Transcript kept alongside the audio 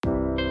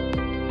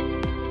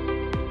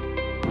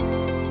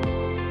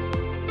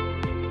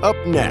Up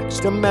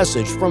next, a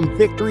message from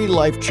Victory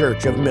Life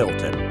Church of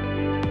Milton.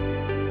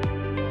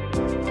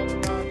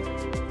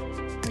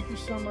 Thank you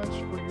so much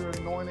for your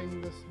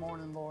anointing this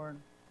morning, Lord.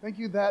 Thank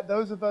you that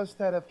those of us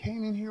that have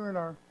came in here and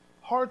our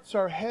hearts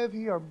are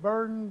heavy, are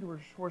burdened,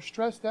 we're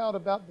stressed out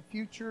about the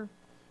future,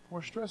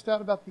 we're stressed out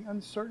about the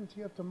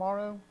uncertainty of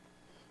tomorrow,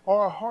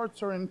 or our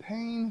hearts are in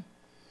pain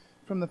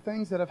from the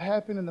things that have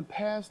happened in the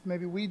past.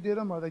 Maybe we did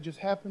them or they just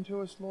happened to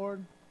us,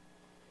 Lord.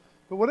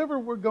 But whatever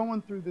we're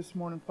going through this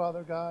morning,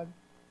 Father God,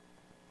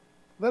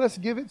 let us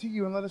give it to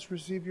you and let us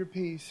receive your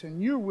peace,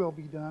 and your will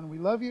be done. We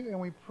love you and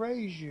we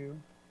praise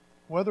you,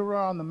 whether we're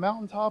on the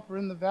mountaintop or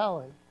in the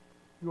valley.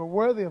 You are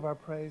worthy of our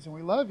praise, and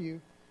we love you,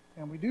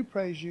 and we do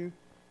praise you.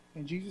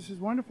 In Jesus'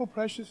 wonderful,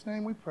 precious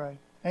name we pray.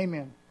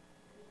 Amen.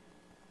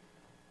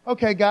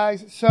 Okay,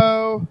 guys,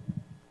 so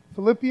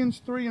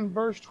Philippians 3 and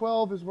verse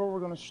 12 is where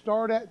we're going to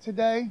start at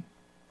today.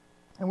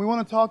 And we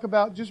want to talk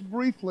about just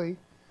briefly,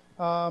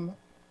 now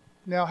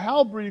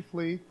how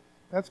briefly,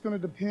 that's going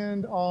to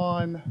depend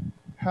on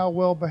how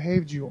well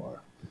behaved you are.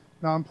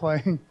 No, I'm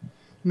playing.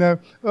 No,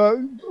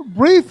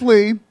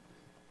 briefly,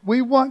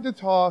 we want to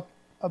talk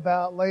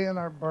about laying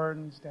our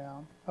burdens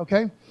down.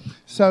 Okay?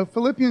 So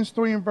Philippians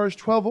 3 and verse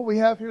 12, what we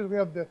have here is we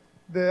have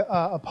the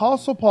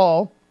Apostle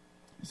Paul.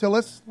 So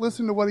let's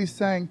listen to what he's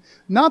saying.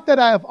 Not that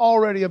I have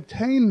already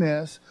obtained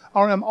this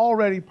or am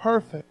already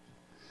perfect.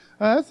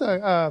 That's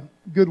a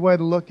good way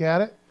to look at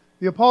it.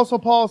 The Apostle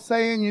Paul is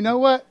saying, you know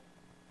what?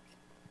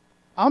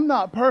 I'm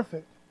not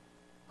perfect.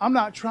 I'm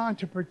not trying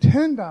to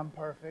pretend I'm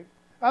perfect.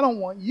 I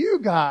don't want you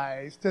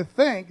guys to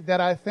think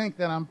that I think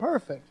that I'm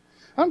perfect.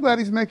 I'm glad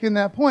he's making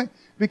that point,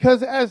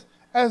 because as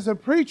a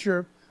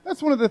preacher,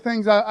 that's one of the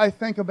things I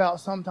think about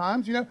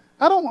sometimes. You know,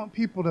 I don't want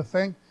people to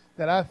think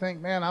that I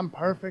think, man, I'm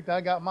perfect, I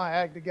got my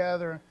act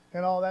together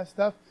and all that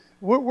stuff.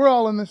 We're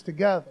all in this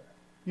together.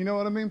 You know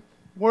what I mean?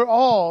 We're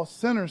all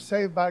sinners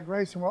saved by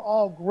grace, and we're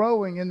all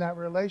growing in that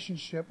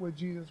relationship with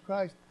Jesus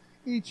Christ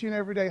each and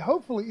every day.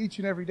 Hopefully each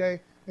and every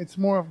day it's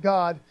more of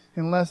God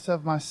and less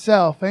of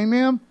myself.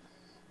 Amen?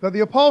 But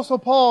the Apostle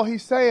Paul,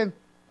 he's saying,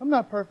 I'm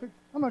not perfect.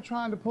 I'm not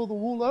trying to pull the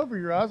wool over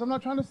your eyes. I'm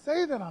not trying to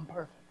say that I'm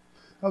perfect.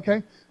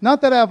 Okay?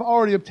 Not that I've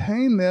already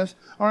obtained this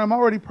or I'm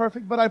already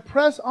perfect, but I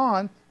press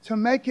on to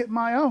make it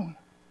my own.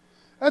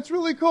 That's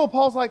really cool.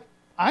 Paul's like,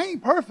 I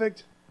ain't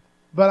perfect,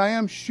 but I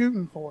am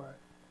shooting for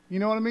it. You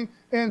know what I mean?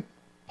 And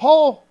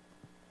Paul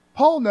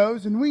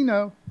knows, and we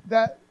know,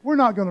 that we're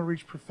not going to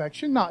reach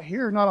perfection. Not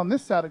here, not on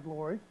this side of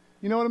glory.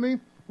 You know what I mean?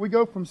 We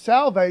go from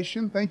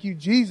salvation, thank you,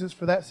 Jesus,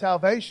 for that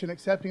salvation,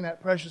 accepting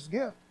that precious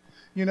gift.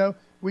 You know,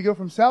 we go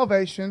from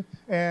salvation,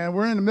 and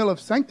we're in the middle of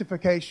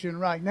sanctification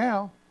right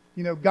now.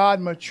 You know, God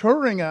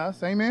maturing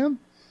us, amen?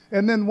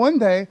 And then one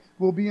day,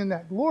 we'll be in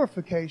that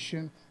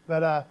glorification,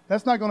 but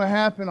that's not going to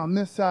happen on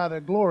this side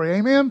of glory,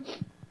 amen?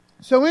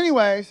 So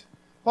anyways,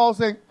 Paul's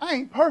saying, I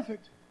ain't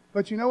perfect,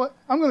 but you know what?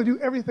 I'm going to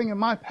do everything in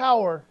my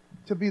power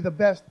to be the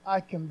best I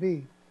can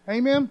be,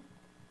 amen?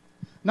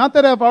 Not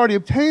that I've already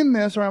obtained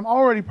this or I'm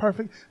already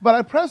perfect, but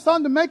I press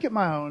on to make it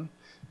my own,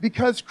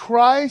 because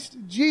Christ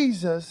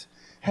Jesus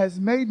has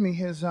made me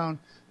his own.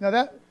 Now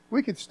that,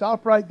 we could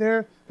stop right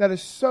there. That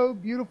is so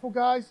beautiful,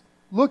 guys.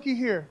 Looky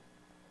here.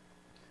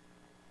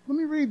 Let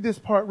me read this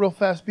part real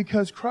fast.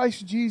 Because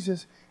Christ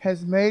Jesus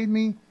has made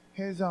me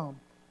his own.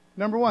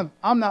 Number one,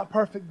 I'm not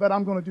perfect, but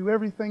I'm going to do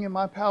everything in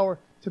my power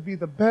to be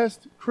the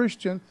best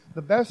Christian,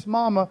 the best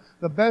mama,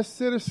 the best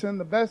citizen,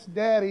 the best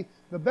daddy,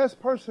 the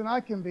best person I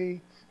can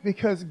be,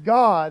 because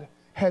God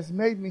has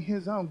made me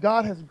his own.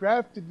 God has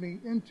grafted me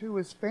into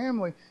his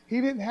family.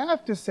 He didn't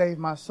have to save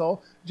my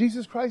soul.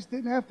 Jesus Christ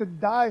didn't have to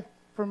die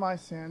for my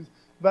sins,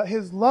 but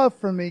his love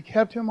for me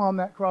kept him on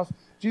that cross.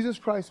 Jesus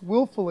Christ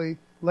willfully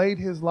laid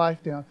his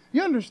life down.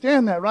 You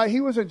understand that, right?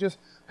 He wasn't just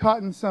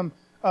caught in some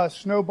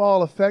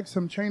snowball effect,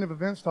 some chain of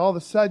events to all of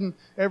a sudden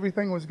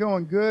everything was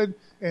going good,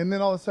 and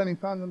then all of a sudden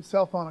he found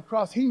himself on a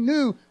cross. He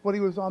knew what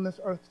he was on this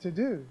earth to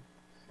do,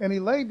 and he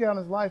laid down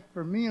his life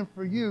for me and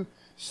for you.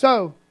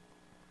 So,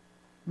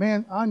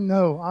 man, I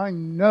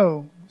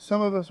know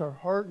some of us are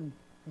hurting,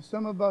 and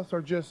some of us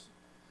are just,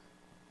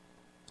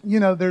 you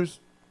know,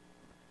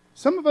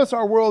 some of us,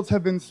 our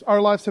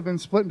lives have been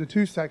split into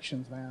two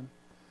sections, man.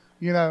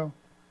 You know,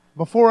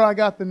 before I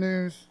got the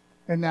news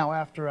and now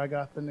after I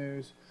got the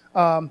news.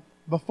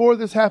 Before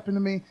this happened to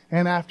me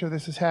and after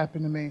this has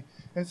happened to me.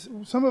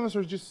 And some of us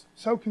are just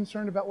so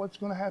concerned about what's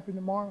going to happen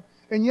tomorrow.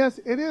 And yes,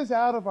 it is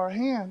out of our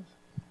hands,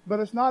 but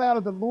it's not out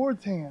of the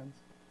Lord's hands.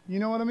 You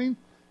know what I mean?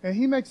 And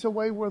he makes a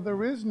way where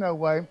there is no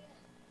way,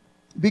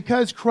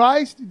 because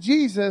Christ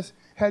Jesus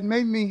had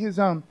made me his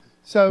own.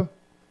 So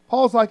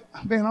Paul's like,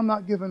 man, I'm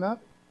not giving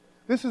up.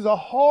 This is a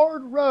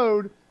hard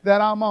road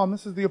that I'm on.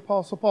 This is the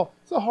Apostle Paul.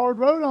 It's a hard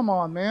road I'm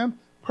on, man.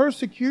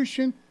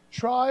 Persecution,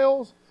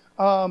 trials,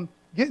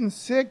 getting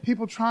sick,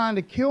 people trying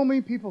to kill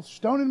me, people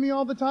stoning me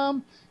all the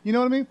time. You know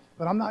what I mean?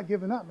 But I'm not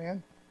giving up,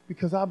 man,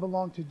 because I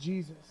belong to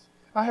Jesus.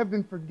 I have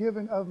been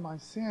forgiven of my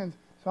sins,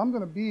 so I'm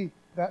going to be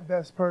that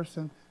best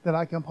person that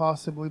I can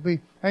possibly be.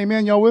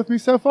 Amen. Y'all with me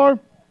so far?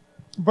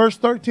 Verse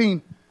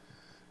 13.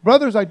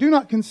 Brothers, I do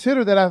not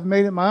consider that I've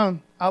made it my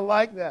own. I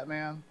like that,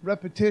 man.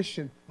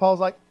 Repetition.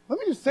 Paul's like, let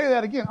me just say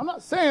that again. I'm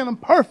not saying I'm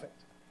perfect.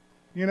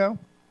 You know,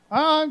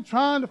 I'm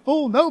trying to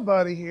fool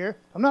nobody here.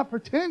 I'm not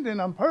pretending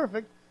I'm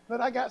perfect,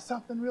 but I got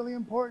something really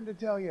important to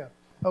tell you.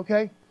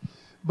 Okay?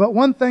 But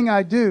one thing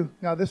I do,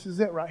 now this is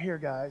it right here,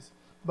 guys.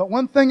 But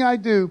one thing I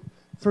do,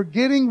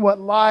 forgetting what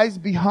lies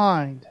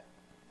behind.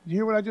 You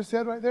hear what I just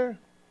said right there?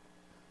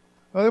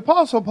 Well, the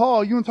Apostle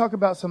Paul, you want to talk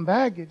about some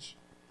baggage.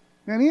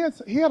 Man,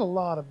 he had a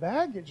lot of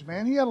baggage,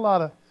 man. He had a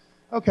lot of,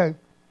 okay,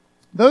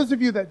 those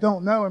of you that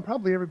don't know, and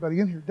probably everybody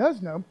in here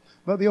does know,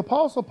 but the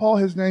Apostle Paul,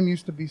 his name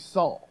used to be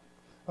Saul.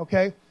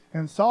 Okay?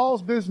 And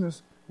Saul's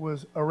business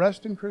was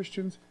arresting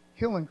Christians,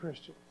 killing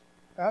Christians.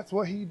 That's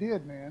what he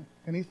did, man.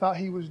 And he thought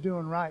he was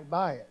doing right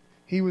by it.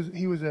 He was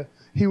a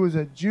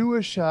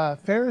Jewish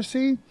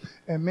Pharisee,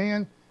 and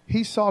man,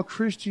 he saw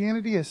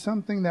Christianity as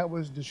something that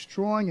was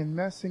destroying and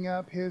messing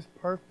up his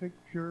perfect,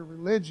 pure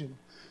religion.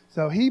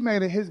 So he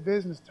made it his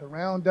business to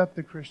round up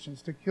the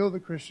Christians, to kill the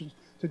Christians,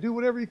 to do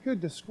whatever he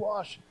could to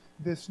squash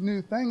this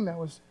new thing that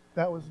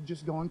was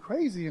just going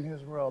crazy in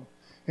his world.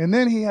 And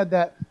then he had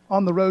that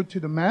on the road to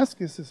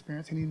Damascus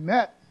experience, and he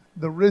met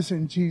the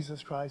risen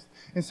Jesus Christ.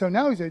 And so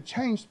now he's a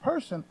changed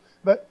person.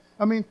 But,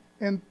 I mean,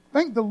 and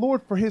thank the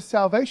Lord for his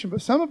salvation.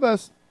 But some of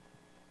us,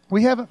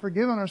 we haven't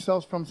forgiven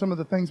ourselves from some of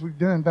the things we've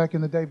done back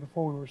in the day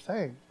before we were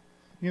saved.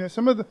 You know,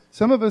 some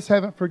of us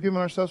haven't forgiven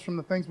ourselves from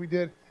the things we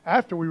did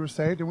after we were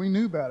saved, and we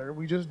knew better.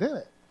 We just did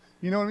it.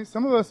 You know what I mean?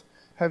 Some of us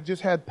have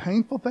just had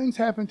painful things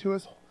happen to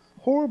us,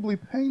 horribly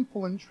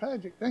painful and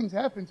tragic things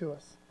happen to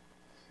us.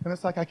 And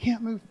it's like, I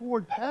can't move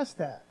forward past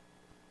that.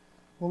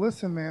 Well,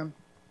 listen, man.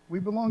 We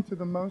belong to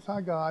the Most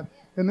High God.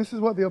 And this is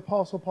what the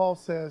Apostle Paul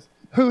says,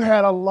 who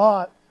had a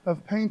lot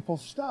of painful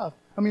stuff.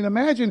 I mean,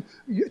 imagine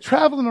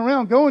traveling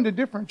around, going to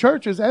different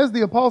churches as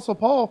the Apostle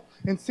Paul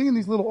and seeing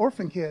these little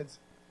orphan kids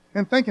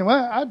and thinking,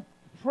 well, I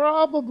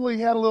probably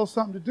had a little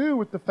something to do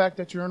with the fact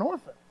that you're an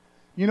orphan.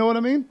 You know what I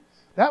mean?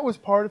 That was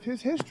part of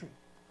his history.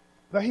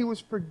 But he was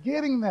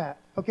forgetting that.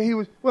 Okay,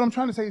 what I'm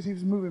trying to say is he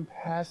was moving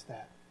past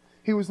that.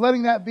 He was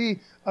letting that be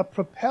a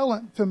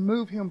propellant to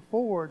move him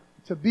forward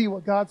to be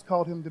what God's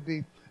called him to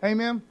be.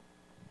 Amen?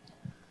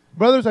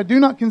 Brothers, I do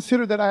not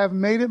consider that I have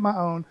made it my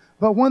own,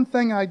 but one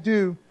thing I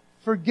do,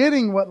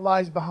 forgetting what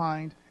lies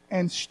behind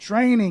and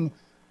straining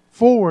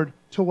forward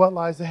to what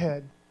lies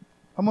ahead.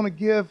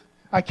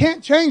 I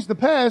can't change the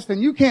past,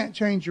 and you can't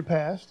change your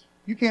past.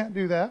 You can't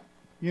do that.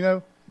 You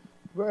know,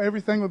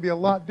 everything would be a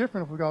lot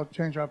different if we all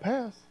changed our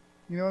past.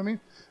 You know what I mean?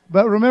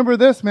 But remember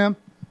this, man.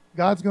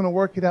 God's going to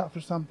work it out for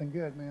something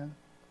good, man.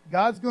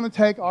 God's going to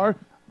take our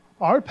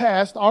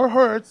past, our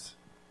hurts,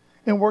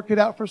 and work it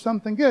out for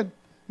something good.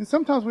 And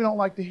sometimes we don't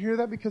like to hear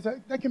that because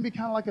that can be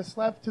kind of like a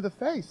slap to the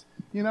face,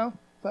 you know.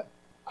 But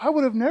I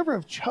would have never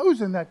have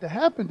chosen that to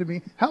happen to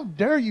me. How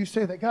dare you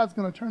say that God's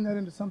going to turn that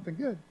into something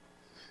good?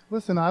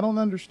 Listen, I don't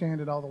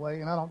understand it all the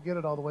way, and I don't get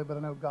it all the way, but I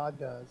know God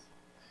does.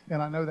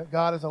 And I know that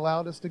God has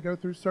allowed us to go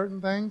through certain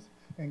things,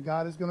 and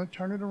God is going to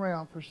turn it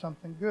around for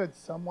something good,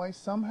 some way,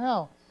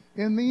 somehow.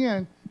 In the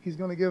end, He's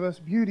going to give us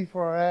beauty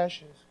for our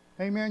ashes.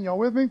 Amen? Y'all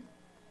with me?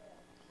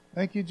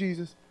 Thank you,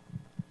 Jesus.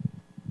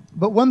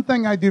 But one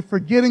thing I do,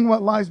 forgetting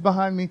what lies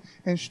behind me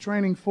and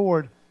straining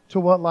forward to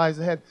what lies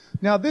ahead.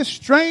 Now, this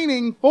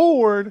straining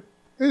forward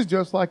is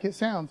just like it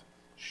sounds.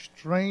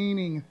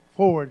 Straining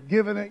forward,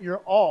 giving it your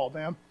all,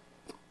 man.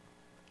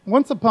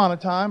 Once upon a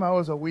time, I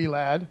was a wee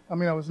lad. I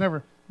mean, I was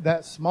never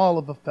that small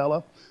of a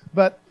fella.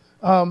 But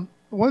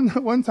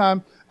one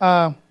time,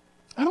 I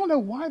don't know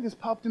why this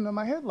popped into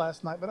my head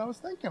last night, but I was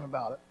thinking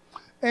about it.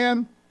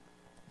 And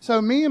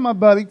so me and my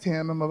buddy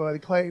Tim and my buddy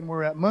Clayton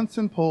were at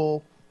Munson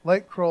Pool,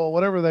 Lake Kroll,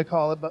 whatever they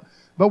call it.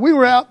 But we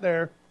were out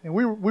there, and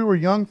we were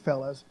young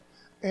fellas.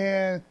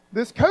 And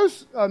this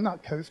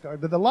not Coast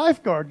Guard, but the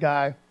lifeguard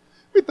guy,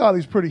 we thought he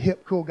was a pretty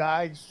hip, cool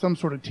guy. He's some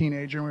sort of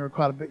teenager, and we were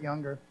quite a bit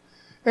younger.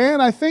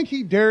 And I think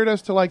he dared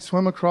us to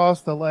swim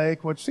across the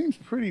lake, which seems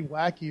pretty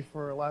wacky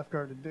for a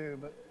lifeguard to do.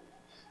 But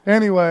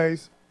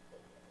anyways,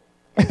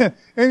 in the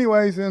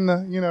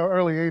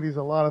early 80s,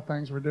 a lot of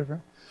things were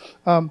different.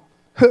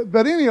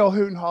 But any old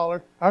hoot and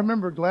holler, I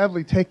remember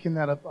gladly taking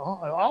that up.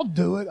 I'll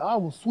do it. I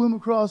will swim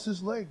across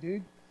this lake,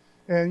 dude.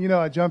 And,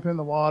 I jump in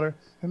the water.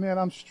 And, man,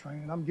 I'm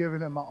straining. I'm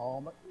giving it my all.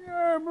 I'm like,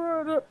 yeah,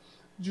 brother.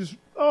 Just,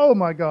 oh,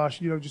 my gosh,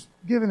 just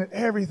giving it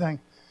everything.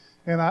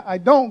 And I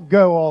don't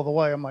go all the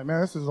way. I'm like,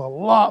 man, this is a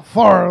lot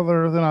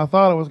farther than I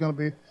thought it was going to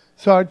be.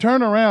 So I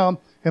turn around,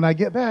 and I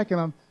get back,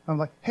 and I'm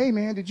like, hey,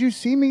 man, did you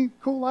see me,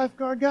 cool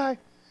lifeguard guy?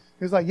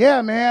 He's like,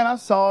 yeah, man, I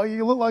saw you.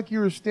 You looked like you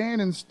were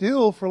standing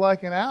still for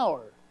an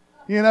hour,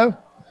 And I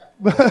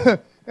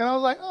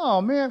was like,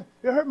 oh, man,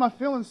 it hurt my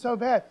feelings so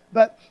bad.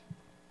 But,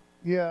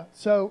 yeah,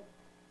 so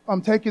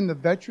I'm taking the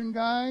veteran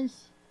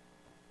guys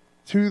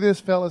to this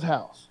fella's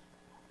house.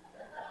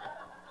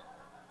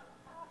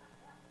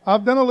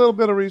 I've done a little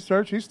bit of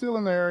research. He's still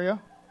in the area.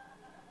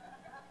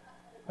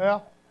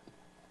 Yeah.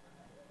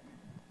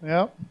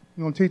 I'm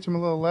going to teach him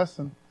a little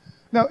lesson.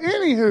 Now,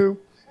 anywho,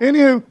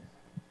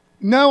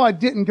 No, I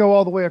didn't go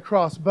all the way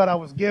across, but I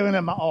was giving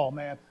it my all,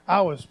 man.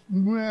 I was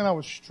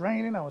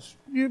straining, I was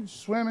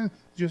swimming,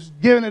 just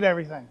giving it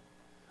everything.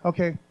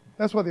 Okay,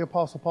 that's what the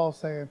Apostle Paul's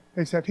saying,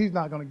 except he's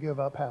not going to give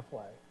up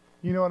halfway.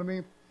 You know what I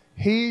mean?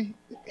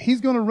 He's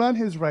going to run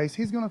his race.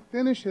 He's going to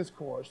finish his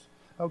course.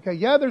 Okay,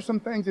 yeah, there's some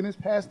things in his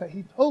past that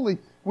he totally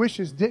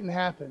wishes didn't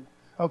happen.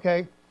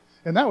 Okay,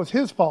 and that was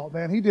his fault,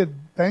 man. He did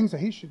things that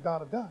he should not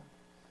have done.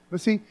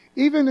 But see,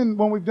 even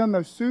when we've done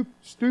those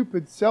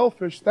stupid,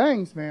 selfish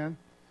things, man,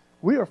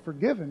 we are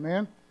forgiven,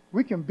 man.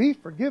 We can be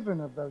forgiven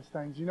of those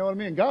things. You know what I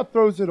mean? God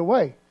throws it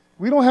away.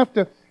 We don't have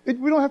to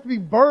be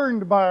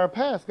burned by our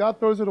past. God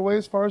throws it away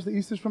as far as the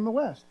east is from the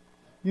west.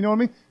 You know what I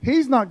mean?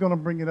 He's not going to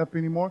bring it up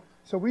anymore.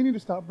 So we need to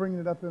stop bringing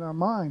it up in our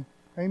mind.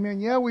 Amen.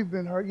 Yeah, we've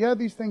been hurt. Yeah,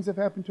 these things have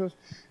happened to us.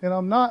 And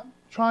I'm not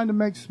trying to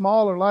make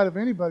small or light of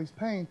anybody's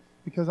pain,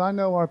 because I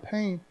know our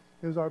pain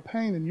is our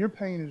pain and your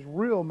pain is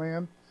real,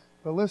 man.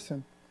 But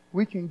listen,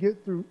 we can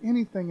get through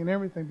anything and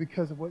everything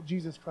because of what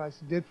Jesus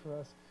Christ did for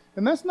us.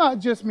 And that's not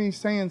just me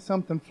saying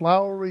something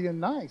flowery and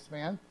nice,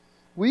 man.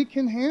 We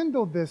can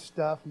handle this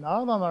stuff,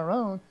 not on our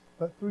own,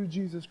 but through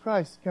Jesus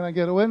Christ. Can I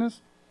get a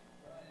witness?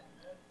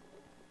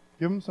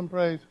 Give him some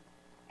praise.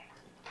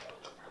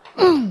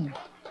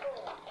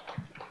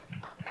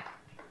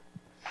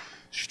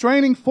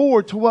 Straining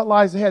forward to what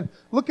lies ahead.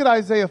 Look at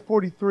Isaiah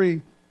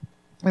 43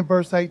 and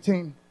verse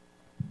 18.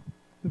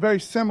 Very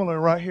similar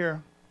right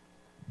here.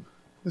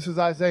 This is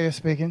Isaiah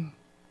speaking.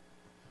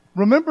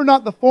 Remember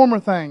not the former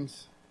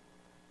things.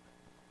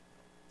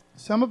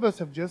 Some of us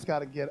have just got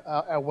to get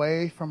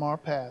away from our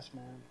past,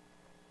 man.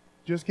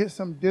 Just get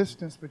some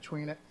distance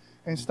between it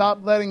and stop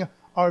letting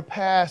our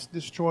past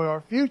destroy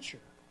our future.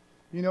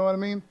 You know what I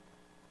mean?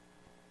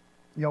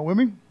 Y'all with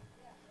me?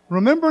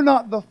 Remember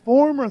not the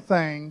former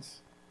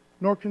things,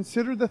 nor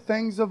consider the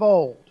things of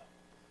old.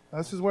 Now,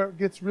 this is where it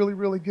gets really,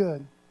 really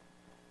good.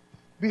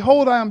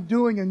 Behold, I am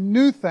doing a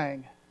new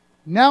thing.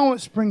 Now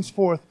it springs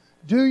forth.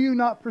 Do you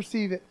not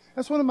perceive it?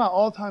 That's one of my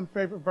all-time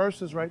favorite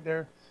verses right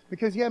there.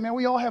 Because, yeah, man,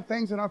 we all have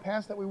things in our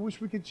past that we wish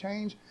we could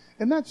change.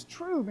 And that's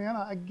true, man.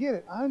 I get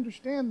it. I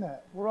understand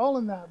that. We're all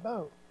in that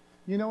boat.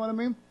 You know what I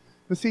mean?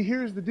 But see,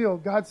 here's the deal.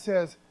 God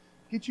says,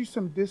 get you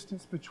some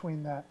distance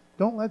between that.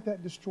 Don't let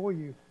that destroy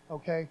you,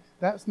 okay?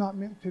 That's not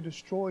meant to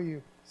destroy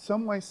you.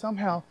 Some way,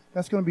 somehow,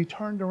 that's going to be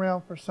turned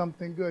around for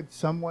something good.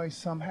 Some way,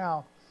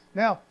 somehow.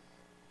 Now,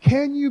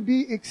 can you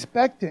be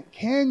expectant?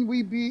 Can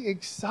we be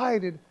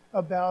excited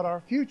about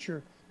our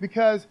future?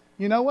 Because,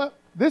 you know what?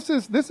 This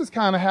is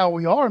kind of how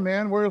we are,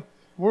 man.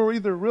 We're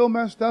either real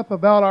messed up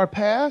about our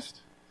past,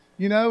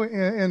 you know,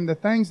 and the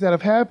things that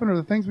have happened or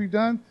the things we've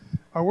done,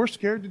 or we're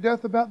scared to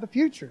death about the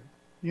future.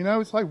 You know,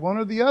 it's like one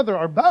or the other,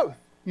 or both.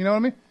 You know what I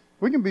mean?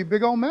 We can be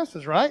big old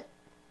messes, right?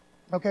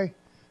 Okay.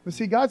 But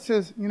see, God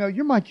says, you know,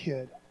 you're my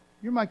kid.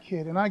 You're my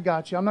kid, and I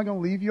got you. I'm not going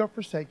to leave you or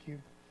forsake you.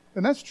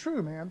 And that's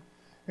true, man.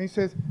 And he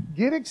says,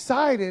 get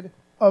excited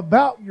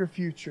about your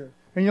future.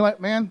 And you're like,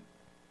 man,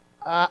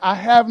 I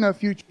have no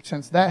future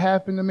since that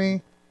happened to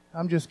me.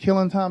 I'm just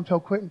killing time till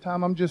quitting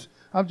time. I'm just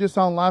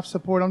on life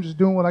support. I'm just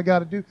doing what I got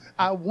to do.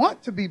 I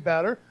want to be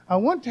better. I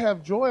want to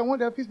have joy. I want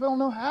to have peace, but I don't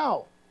know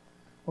how.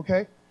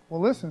 Okay? Well,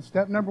 listen,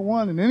 step number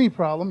one in any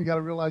problem, you got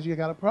to realize you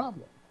got a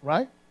problem,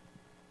 right?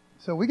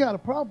 So we got a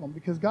problem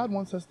because God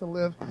wants us to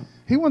live.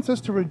 He wants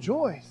us to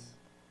rejoice.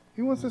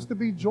 He wants us to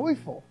be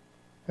joyful.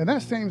 And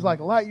that seems like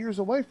light years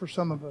away for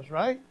some of us,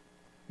 right?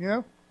 You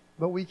know?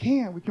 But we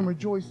can. We can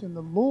rejoice in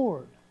the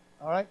Lord.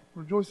 All right?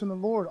 Rejoice in the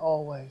Lord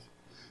always.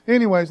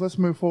 Anyways, let's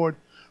move forward.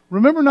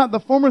 Remember not the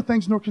former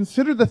things, nor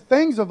consider the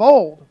things of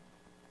old.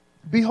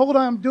 Behold,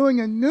 I am doing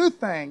a new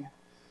thing.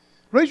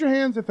 Raise your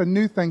hands if a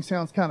new thing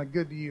sounds kind of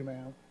good to you,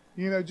 man.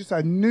 You know, just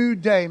a new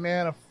day,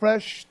 man, a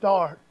fresh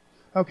start.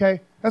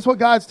 Okay? That's what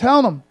God's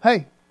telling them.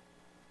 Hey,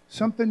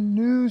 something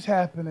new's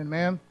happening,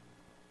 man.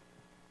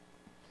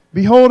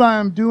 Behold, I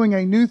am doing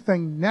a new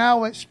thing.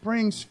 Now it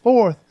springs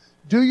forth.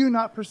 Do you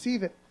not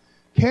perceive it?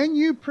 Can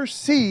you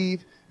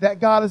perceive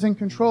that God is in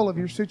control of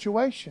your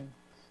situation?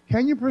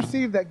 Can you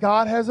perceive that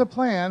God has a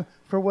plan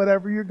for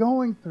whatever you're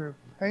going through?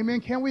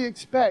 Amen. Can we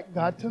expect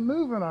God to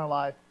move in our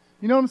life?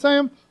 You know what I'm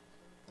saying?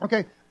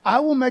 Okay, I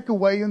will make a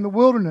way in the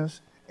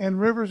wilderness and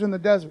rivers in the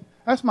desert.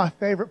 That's my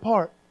favorite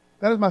part.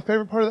 That is my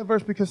favorite part of that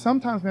verse, because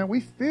sometimes, man,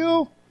 we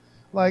feel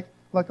like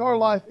our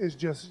life is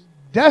just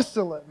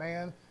desolate,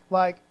 man.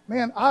 Like,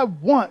 man, I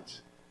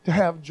want to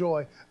have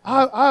joy.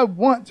 I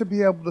want to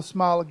be able to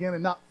smile again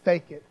and not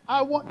fake it.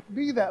 I want to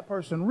be that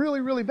person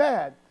really, really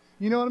bad.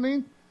 You know what I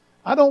mean?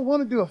 I don't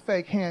want to do a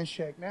fake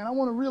handshake, man. I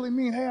want to really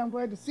mean, hey, I'm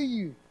glad to see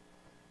you.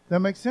 That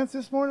makes sense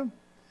this morning?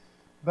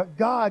 But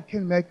God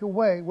can make a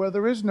way where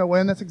there is no way,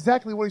 and that's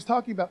exactly what he's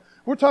talking about.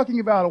 We're talking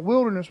about a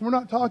wilderness. We're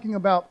not talking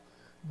about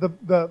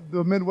the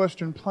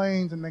Midwestern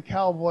plains and the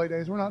cowboy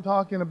days. We're not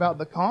talking about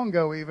the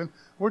Congo even.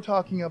 We're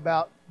talking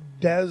about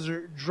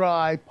desert,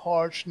 dry,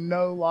 parched,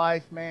 no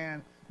life,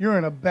 man. You're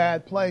in a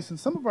bad place. And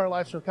some of our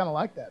lives are kind of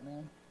like that,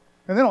 man.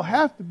 And they don't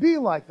have to be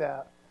like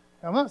that.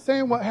 I'm not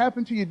saying what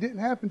happened to you didn't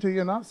happen to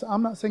you, and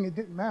I'm not saying it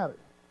didn't matter.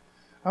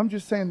 I'm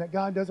just saying that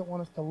God doesn't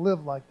want us to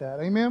live like that.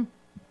 Amen?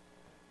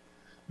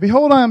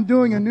 Behold, I am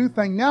doing a new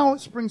thing. Now it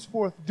springs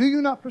forth. Do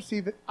you not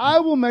perceive it? I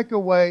will make a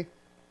way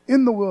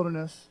in the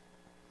wilderness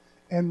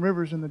and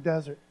rivers in the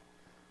desert.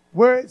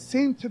 Where it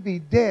seemed to be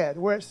dead,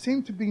 where it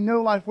seemed to be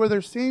no life, where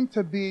there seemed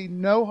to be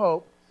no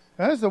hope.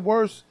 That is the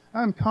worst.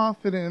 I'm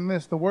confident in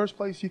this. The worst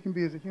place you can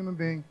be as a human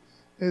being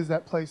is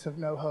that place of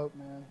no hope,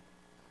 man.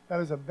 That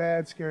is a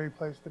bad, scary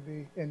place to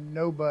be. And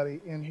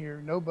nobody in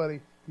here, nobody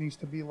needs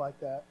to be like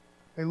that.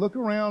 Hey, look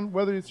around,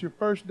 whether it's your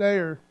first day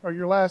or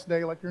your last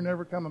day, like you're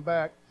never coming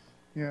back.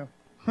 You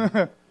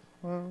know.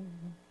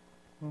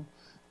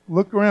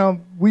 Look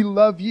around. We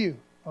love you,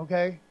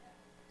 okay?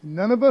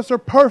 None of us are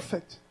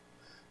perfect,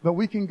 but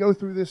we can go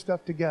through this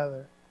stuff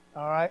together,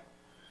 all right?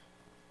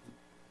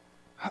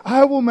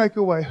 I will make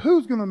a way.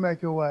 Who's going to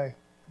make a way?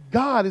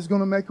 God is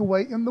going to make a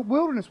way in the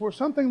wilderness where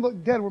something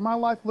looked dead, where my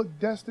life looked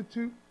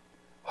destitute,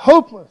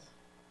 hopeless.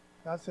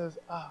 God says,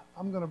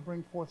 I'm going to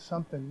bring forth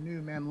something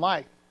new, man,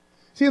 life.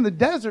 See, in the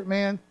desert,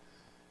 man,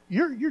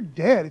 you're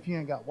dead if you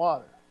ain't got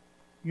water.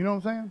 You know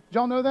what I'm saying? Did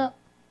y'all know that?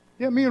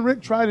 Yeah, me and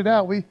Rick tried it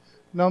out.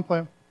 No, I'm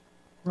playing.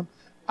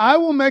 I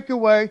will make a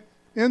way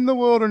in the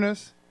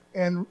wilderness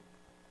and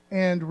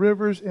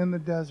rivers in the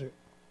desert.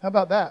 How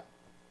about that?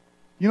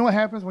 You know what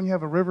happens when you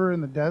have a river in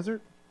the desert?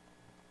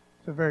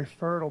 It's a very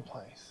fertile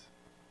place.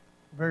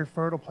 A very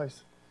fertile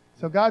place.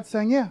 So God's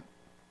saying, yeah,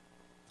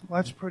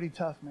 well, that's pretty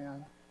tough,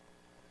 man.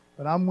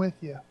 But I'm with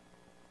you,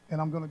 and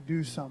I'm going to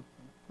do something.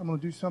 I'm going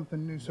to do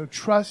something new. So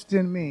trust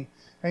in me.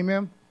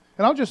 Amen?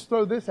 And I'll just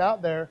throw this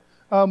out there.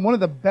 One of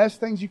the best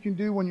things you can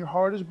do when your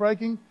heart is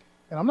breaking,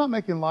 and I'm not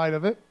making light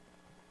of it,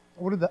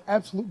 one of the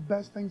absolute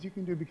best things you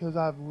can do, because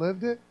I've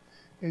lived it,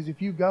 is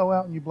if you go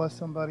out and you bless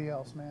somebody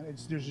else, man.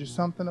 There's just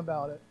something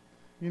about it.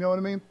 You know what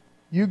I mean?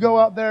 You go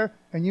out there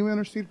and you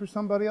intercede for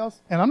somebody else.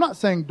 And I'm not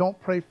saying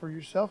don't pray for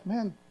yourself.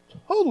 Man,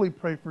 totally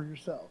pray for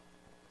yourself.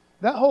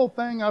 That whole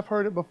thing, I've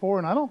heard it before,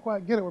 and I don't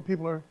quite get it where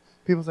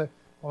people say,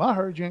 well, I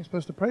heard you ain't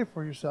supposed to pray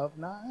for yourself.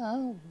 Nah, I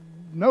don't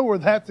know where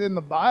that's in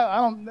the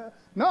Bible.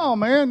 No,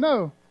 man,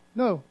 no.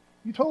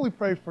 You totally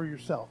pray for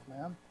yourself,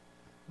 man.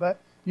 But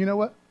you know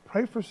what?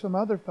 Pray for some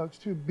other folks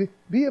too.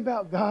 Be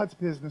about God's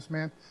business,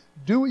 man.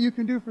 Do what you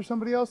can do for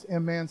somebody else,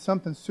 and man,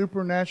 something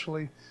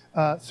supernatural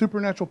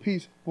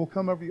peace will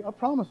come over you. I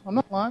promise. I'm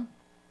not lying.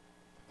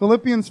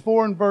 Philippians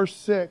 4 and verse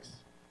 6.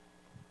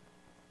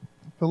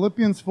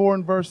 Philippians 4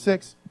 and verse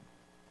 6.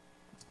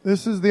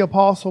 This is the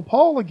Apostle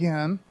Paul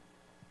again.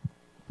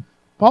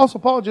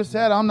 Apostle Paul just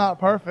said, I'm not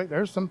perfect.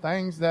 There's some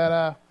things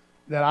that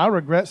I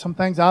regret, some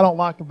things I don't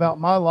like about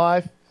my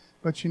life.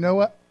 But you know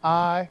what?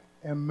 I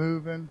am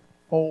moving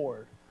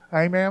forward.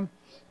 Amen.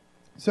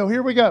 So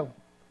here we go.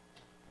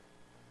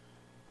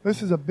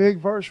 This is a big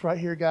verse right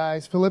here,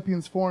 guys.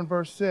 Philippians 4 and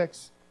verse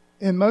 6.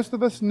 And most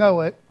of us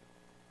know it.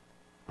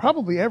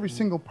 Probably every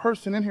single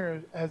person in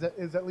here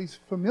is at least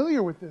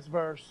familiar with this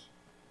verse.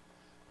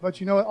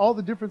 But you know what? All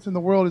the difference in the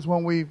world is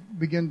when we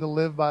begin to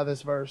live by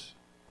this verse.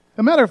 As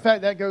a matter of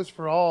fact, that goes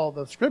for all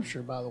the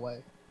Scripture, by the way.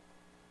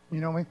 You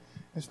know what I mean?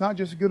 It's not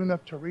just good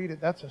enough to read it.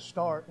 That's a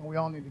start, and we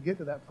all need to get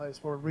to that place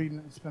where we're reading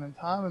it and spending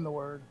time in the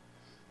Word.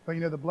 But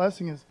you know, the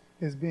blessing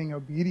is being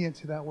obedient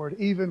to that Word,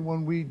 even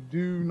when we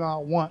do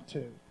not want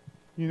to.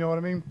 You know what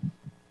I mean?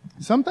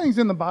 Some things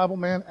in the Bible,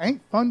 man,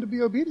 ain't fun to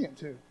be obedient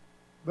to,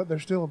 but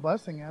there's still a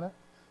blessing in it.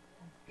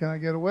 Can I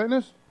get a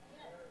witness?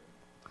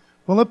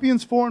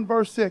 Philippians 4 and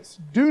verse 6.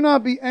 Do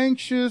not be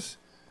anxious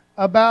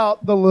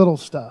about the little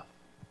stuff.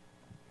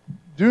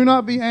 Do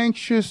not be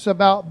anxious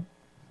about...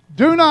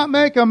 Do not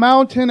make a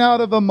mountain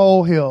out of a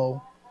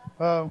molehill.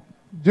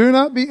 Do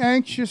not be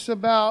anxious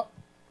about...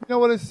 You know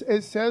what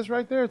it says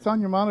right there? It's on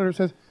your monitor. It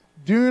says,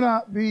 do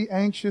not be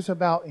anxious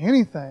about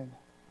anything.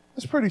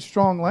 That's pretty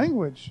strong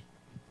language.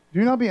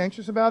 Do not be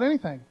anxious about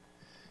anything.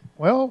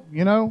 Well,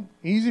 you know,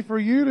 easy for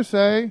you to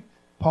say,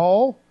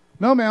 Paul.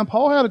 No, man,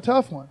 Paul had a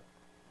tough one.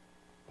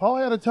 Paul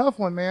had a tough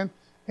one, man.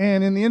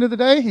 And in the end of the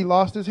day, he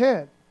lost his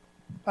head.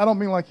 I don't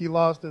mean like he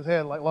lost his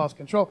head, like lost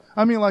control.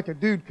 I mean like a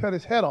dude cut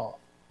his head off.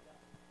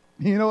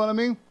 You know what I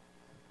mean?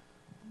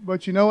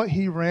 But you know what?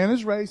 He ran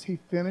his race. He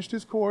finished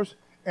his course.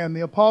 And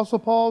the Apostle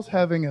Paul's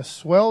having a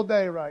swell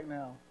day right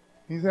now.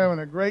 He's having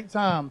a great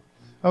time.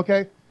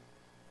 Okay?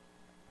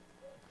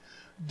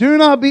 Do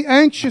not be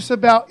anxious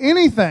about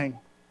anything.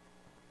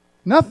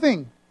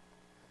 Nothing.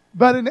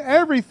 But in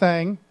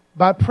everything,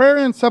 by prayer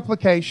and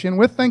supplication,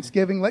 with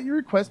thanksgiving, let your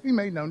requests be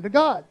made known to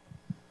God.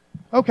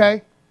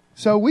 Okay?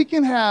 So we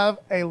can have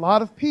a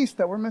lot of peace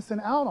that we're missing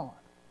out on.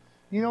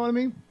 You know what I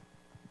mean?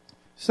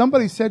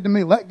 Somebody said to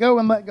me, let go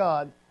and let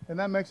God. And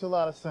that makes a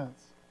lot of sense.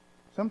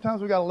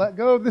 Sometimes we got to let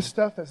go of this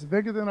stuff that's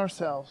bigger than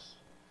ourselves.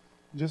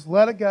 Just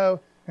let it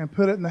go and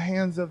put it in the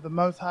hands of the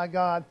Most High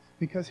God,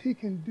 because He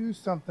can do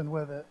something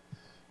with it.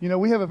 You know,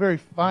 we have a very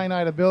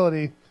finite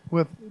ability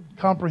with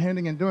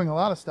comprehending and doing a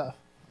lot of stuff.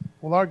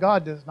 Well, our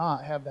God does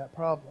not have that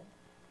problem.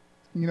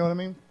 You know what I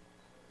mean?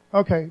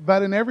 Okay,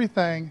 but in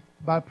everything,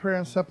 by prayer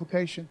and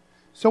supplication.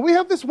 So we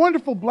have this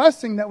wonderful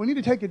blessing that we need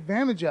to take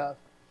advantage of.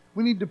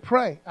 We need to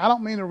pray. I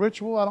don't mean a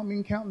ritual. I don't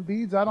mean counting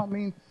beads. I don't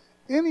mean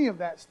any of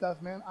that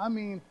stuff, man. I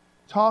mean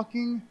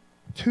talking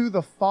to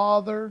the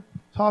Father,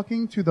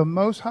 talking to the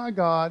Most High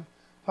God,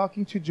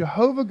 talking to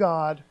Jehovah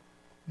God.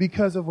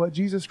 Because of what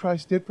Jesus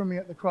Christ did for me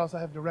at the cross,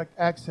 I have direct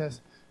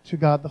access to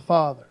God the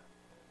Father.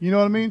 You know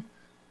what I mean?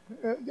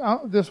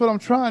 That's what I'm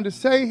trying to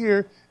say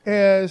here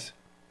is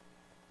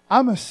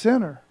I'm a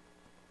sinner.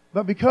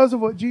 But because of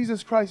what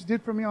Jesus Christ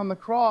did for me on the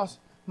cross,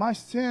 my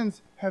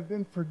sins have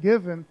been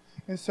forgiven.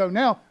 And so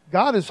now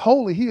God is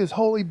holy. He is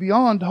holy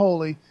beyond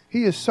holy.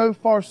 He is so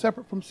far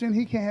separate from sin,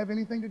 He can't have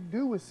anything to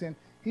do with sin.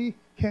 He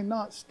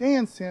cannot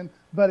stand sin,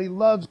 but He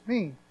loves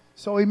me.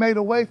 So He made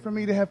a way for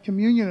me to have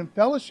communion and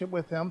fellowship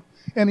with Him.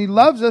 And He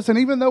loves us. And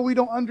even though we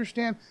don't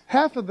understand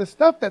half of the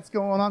stuff that's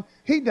going on,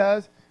 He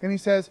does. And He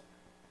says,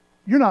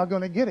 you're not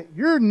going to get it.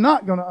 You're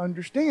not going to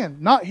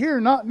understand. Not here,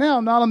 not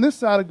now, not on this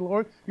side of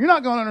glory. You're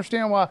not going to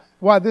understand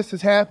why this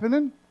is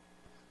happening.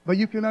 But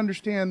you can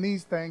understand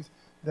these things,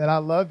 that I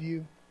love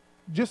you.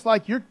 Just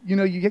like you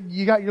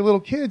got your little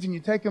kids and you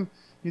take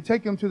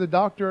them to the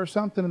doctor or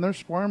something and they're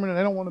squirming and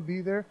they don't want to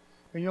be there.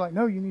 And you're like,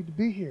 no, you need to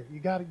be here. You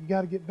got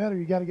to get better.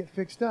 You got to get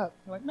fixed up.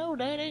 You're like, no,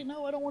 Daddy,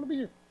 no, I don't want to be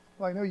here.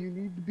 I'm like, no, you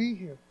need to be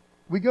here.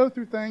 We go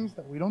through things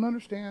that we don't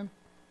understand,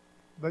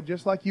 but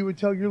just like you would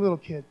tell your little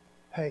kid,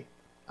 hey,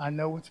 I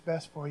know what's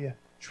best for you.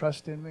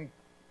 Trust in me.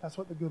 That's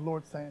what the good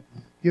Lord's saying.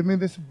 Give me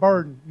this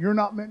burden. You're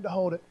not meant to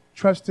hold it.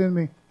 Trust in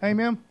me.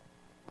 Amen?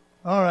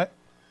 All right.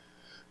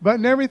 But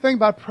in everything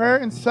by prayer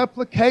and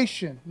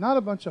supplication. Not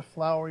a bunch of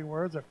flowery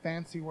words or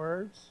fancy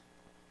words.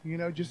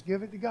 Just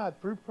give it to God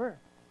through prayer.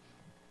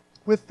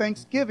 With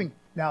thanksgiving.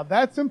 Now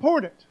that's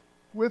important.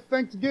 With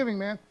thanksgiving,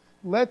 man.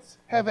 Let's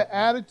have an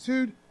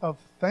attitude of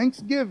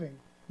thanksgiving.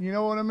 You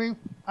know what I mean?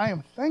 I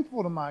am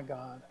thankful to my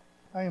God.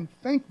 I am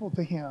thankful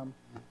to Him.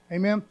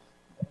 Amen.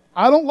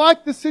 I don't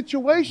like the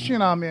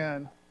situation I'm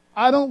in.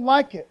 I don't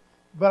like it.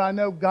 But I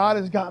know God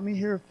has got me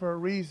here for a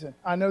reason.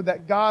 I know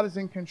that God is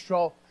in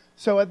control.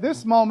 So at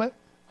this moment,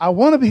 I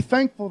want to be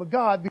thankful to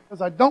God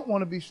because I don't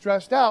want to be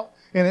stressed out.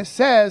 And it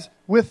says,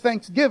 with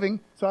thanksgiving.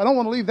 So I don't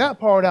want to leave that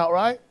part out,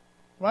 right?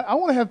 Right? I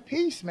want to have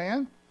peace,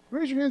 man.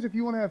 Raise your hands if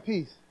you want to have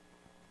peace.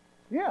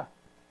 Yeah.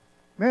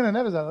 Man, and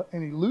that is an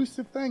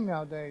elusive thing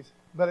nowadays.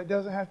 But it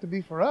doesn't have to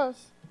be for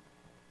us.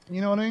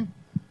 You know what I mean?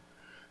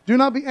 Do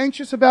not be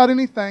anxious about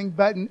anything,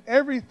 but in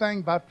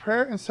everything by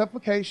prayer and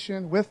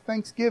supplication with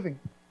thanksgiving.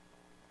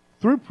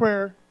 Through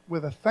prayer,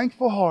 with a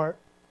thankful heart,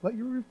 let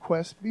your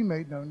requests be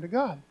made known to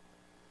God.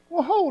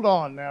 Well, hold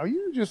on now.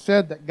 You just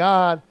said that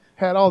God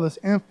had all this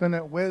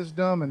infinite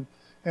wisdom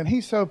and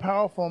He's so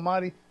powerful and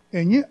mighty.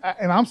 And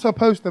I'm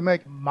supposed to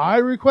make my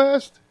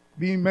request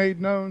be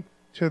made known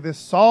to this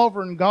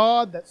sovereign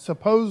God that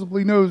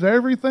supposedly knows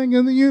everything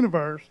in the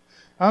universe.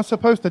 I'm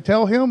supposed to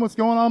tell Him what's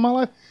going on in my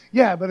life?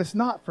 Yeah, but it's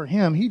not for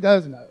Him. He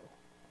does know.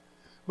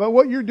 But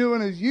what you're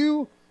doing is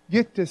you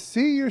get to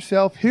see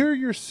yourself, hear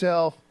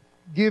yourself,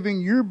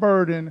 giving your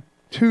burden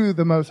to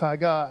the Most High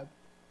God.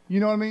 You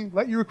know what I mean?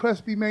 Let your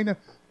request be made known.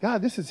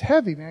 God, this is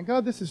heavy, man.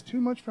 God, this is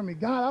too much for me.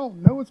 God, I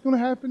don't know what's going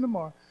to happen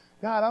tomorrow.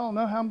 God, I don't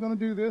know how I'm going to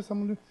do this.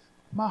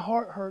 My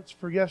heart hurts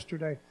for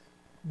yesterday.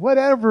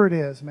 Whatever it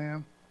is,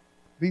 man,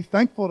 be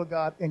thankful to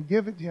God and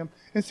give it to Him.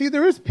 And see,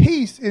 there is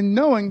peace in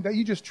knowing that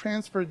you just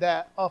transferred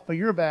that off of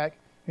your back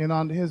and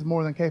onto His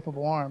more than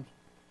capable arms.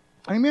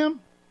 Amen?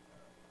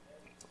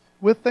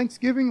 With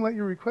thanksgiving, let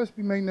your request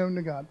be made known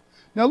to God.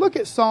 Now look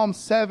at Psalm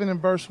 7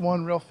 and verse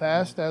 1 real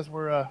fast as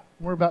we're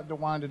about to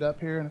wind it up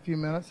here in a few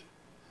minutes.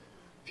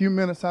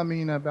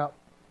 About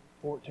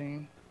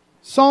 14.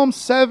 Psalm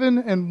 7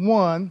 and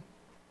 1.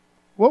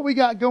 What we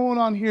got going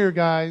on here,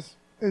 guys,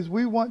 is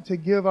we want to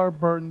give our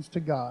burdens to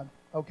God.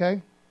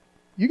 Okay?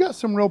 You got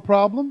some real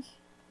problems.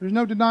 There's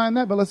no denying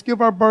that, but let's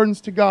give our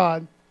burdens to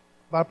God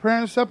by prayer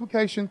and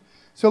supplication.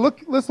 So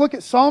let's look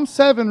at Psalm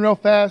 7 real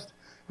fast.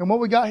 And what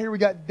we got here, we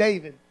got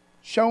David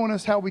showing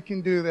us how we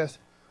can do this.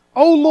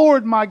 O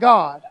Lord, my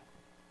God.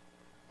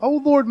 O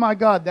Lord, my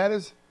God. That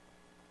is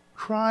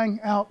crying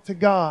out to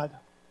God.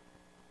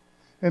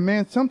 And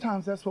man,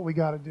 sometimes that's what we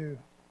got to do.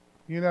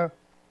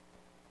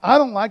 I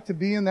don't like to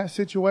be in that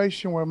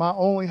situation where my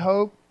only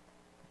hope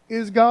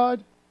is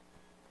God.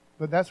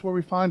 But that's where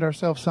we find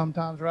ourselves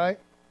sometimes, right?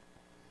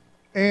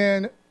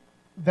 And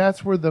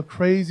that's where the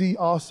crazy,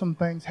 awesome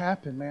things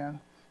happen,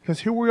 man.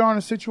 Because here we are in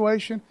a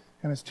situation,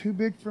 and it's too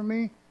big for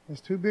me. It's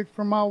too big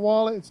for my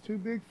wallet. It's too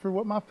big for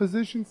what my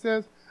physician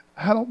says.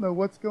 I don't know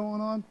what's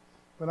going on,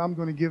 but I'm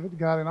going to give it to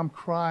God, and I'm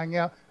crying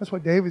out. That's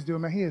what David's doing,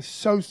 man. He is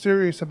so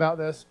serious about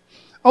this.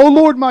 Oh,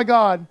 Lord, my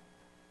God,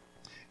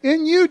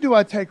 in You do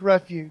I take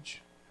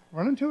refuge.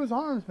 Run into His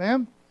arms,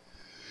 man.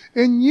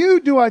 In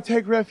You do I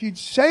take refuge.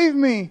 Save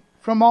me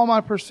from all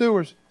my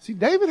pursuers. See,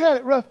 David had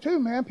it rough too,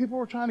 man. People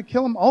were trying to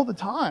kill him all the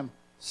time.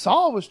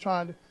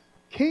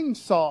 King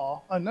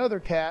Saul, another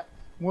cat,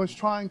 was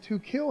trying to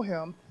kill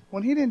him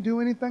when he didn't do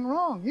anything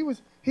wrong.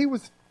 He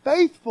was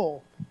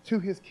faithful to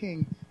his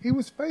king. He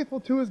was faithful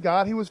to his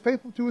God. He was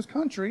faithful to his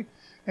country.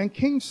 And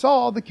King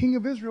Saul, the king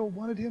of Israel,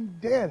 wanted him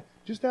dead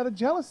just out of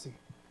jealousy.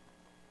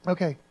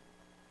 Okay,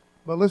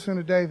 but listen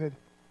to David.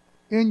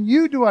 In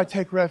You do I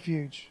take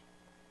refuge.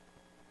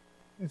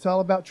 It's all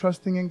about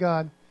trusting in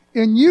God.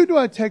 In you do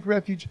I take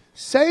refuge.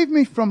 Save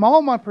me from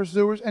all my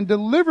pursuers and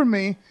deliver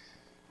me,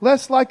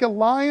 lest like a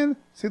lion.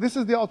 See, this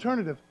is the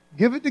alternative.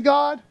 Give it to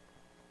God.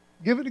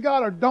 Give it to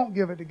God or don't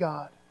give it to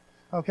God.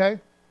 Okay?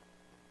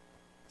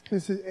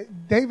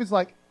 David's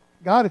like,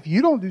 God, if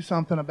you don't do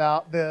something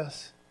about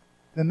this,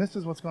 then this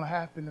is what's going to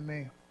happen to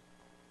me.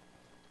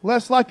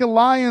 Lest like a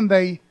lion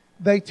they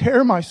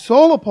tear my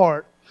soul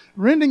apart,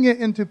 rending it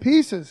into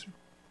pieces,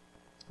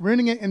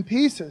 rending it in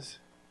pieces,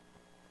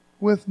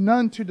 with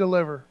none to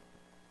deliver.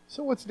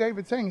 So what's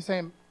David saying? He's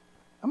saying,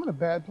 I'm in a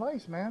bad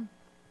place, man.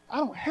 I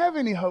don't have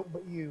any hope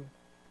but you.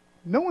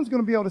 No one's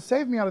going to be able to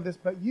save me out of this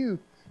but you.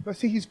 But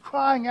see, he's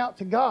crying out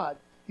to God.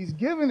 He's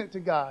giving it to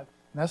God.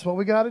 And that's what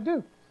we got to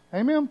do.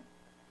 Amen?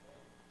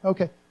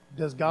 Okay.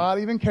 Does God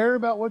even care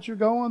about what you're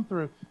going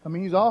through? I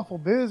mean, he's awful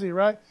busy,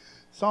 right?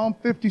 Psalm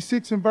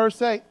 56 and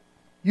verse 8.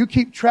 You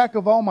keep track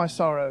of all my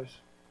sorrows.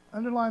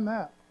 Underline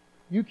that.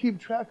 You keep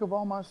track of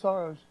all my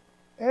sorrows.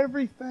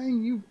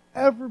 Everything you've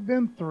ever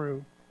been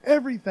through.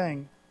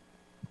 Everything.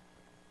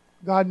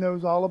 God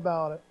knows all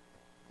about it.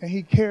 And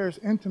He cares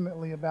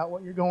intimately about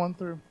what you're going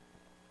through.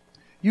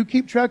 You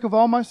keep track of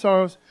all my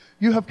sorrows.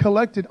 You have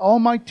collected all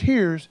my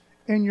tears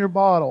in your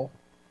bottle.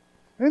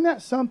 Isn't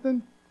that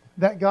something?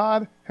 That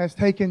God has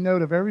taken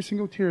note of every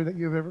single tear that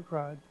you have ever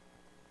cried.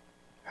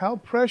 How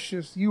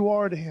precious you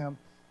are to Him,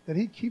 that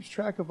He keeps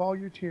track of all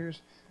your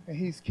tears and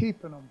He's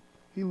keeping them.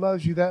 He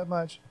loves you that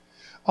much.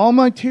 All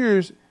my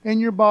tears in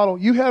your bottle.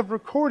 You have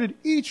recorded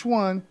each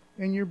one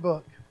in your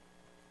book.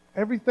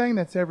 Everything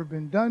that's ever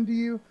been done to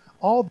you,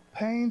 all the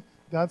pain,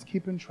 God's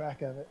keeping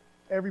track of it.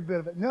 Every bit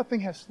of it. Nothing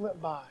has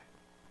slipped by.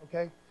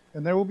 Okay?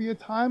 And there will be a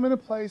time and a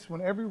place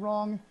when every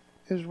wrong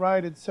is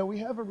righted. So we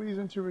have a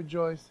reason to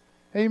rejoice.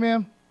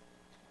 Amen.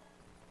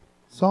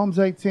 Psalms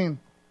 18.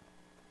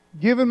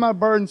 Giving my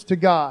burdens to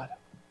God.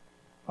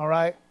 All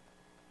right?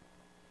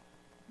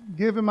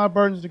 Giving my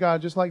burdens to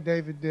God, just like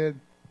David did.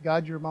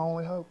 God, you're my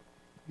only hope.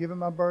 Giving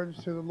my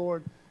burdens to the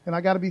Lord. And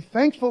I got to be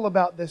thankful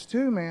about this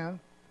too, man.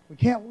 We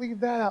can't leave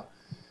that out.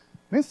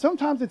 Man,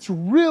 sometimes it's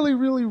really,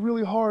 really,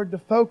 really hard to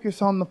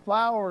focus on the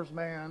flowers,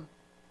 man,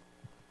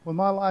 when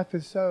my life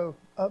is so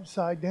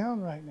upside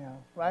down right now,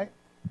 right?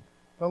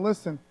 But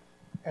listen,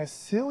 as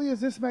silly as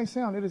this may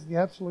sound, it is the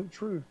absolute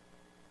truth.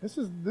 This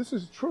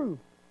is true.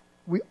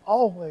 We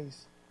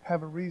always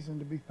have a reason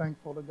to be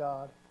thankful to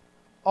God.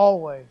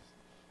 Always.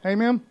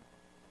 Amen?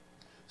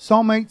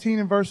 Psalm 18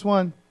 and verse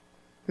 1.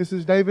 This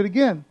is David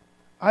again.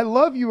 I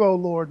love you, O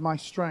Lord, my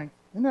strength.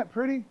 Isn't that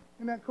pretty?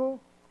 Isn't that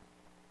cool?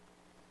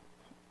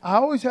 I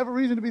always have a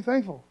reason to be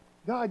thankful.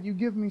 God, you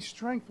give me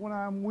strength when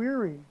I'm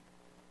weary.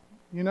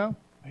 You know?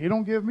 He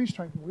don't give me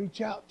strength.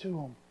 Reach out to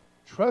Him.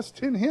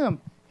 Trust in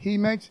Him. He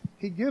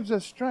gives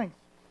us strength.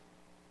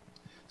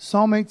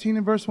 Psalm 18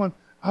 and verse 1.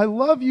 I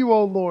love you,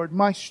 O Lord,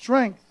 my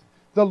strength.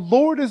 The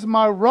Lord is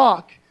my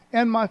rock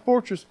and my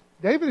fortress.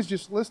 David is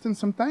just listing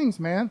some things,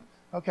 man.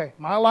 Okay,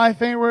 my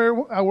life ain't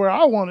where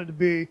I want it to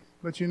be,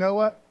 but you know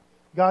what?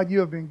 God, you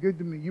have been good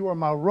to me. You are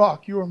my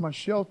rock. You are my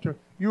shelter.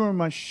 You are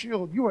my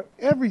shield. You are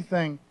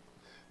everything.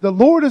 The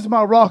Lord is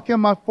my rock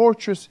and my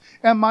fortress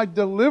and my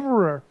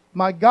deliverer,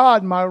 my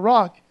God, my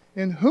rock,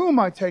 in whom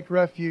I take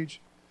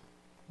refuge,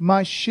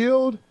 my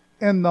shield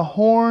and the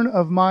horn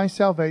of my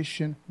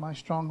salvation, my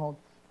stronghold.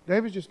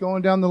 David's just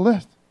going down the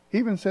list. He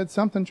even said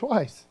something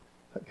twice.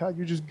 God,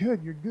 you're just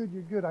good. You're good.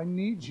 You're good. I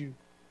need you.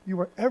 You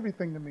are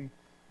everything to me.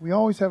 We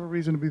always have a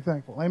reason to be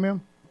thankful.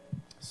 Amen?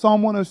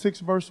 Psalm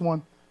 106, verse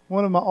 1.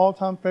 One of my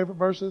all-time favorite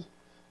verses.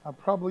 I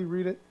probably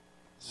read it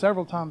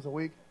several times a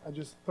week. I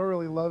just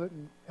thoroughly love it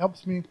and it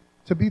helps me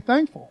to be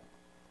thankful.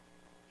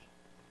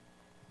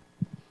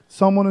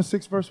 Psalm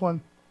 106, verse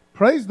 1.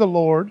 Praise the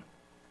Lord.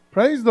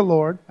 Praise the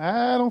Lord.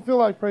 I don't feel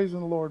like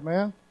praising the Lord,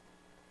 man.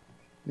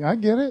 Yeah, I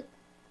get it.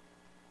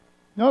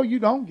 No, you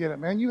don't get it,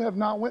 man. You have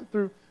not went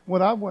through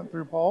what I went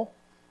through, Paul.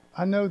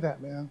 I know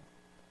that, man.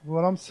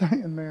 What I'm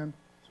saying, man,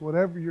 is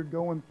whatever you're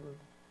going through,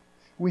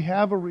 we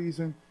have a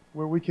reason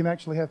where we can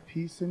actually have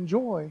peace and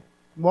joy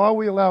while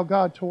we allow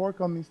God to work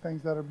on these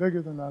things that are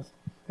bigger than us.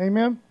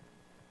 Amen?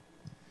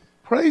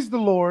 Praise the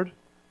Lord.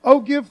 Oh,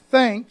 give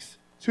thanks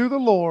to the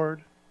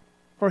Lord,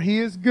 for He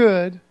is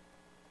good,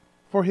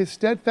 for His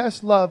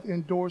steadfast love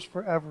endures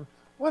forever.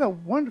 What a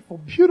wonderful,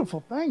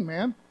 beautiful thing,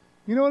 man.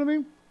 You know what I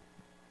mean?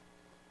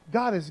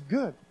 God is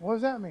good. What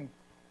does that mean?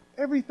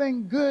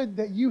 Everything good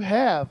that you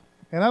have.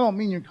 And I don't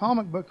mean your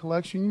comic book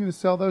collection. You need to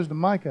sell those to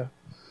Micah.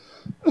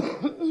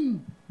 Well,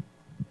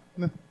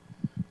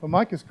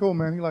 Micah's cool,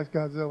 man. He likes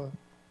Godzilla.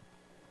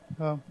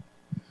 No,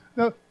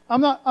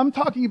 I'm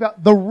talking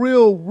about the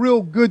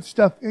real good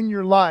stuff in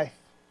your life.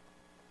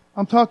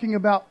 I'm talking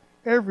about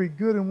every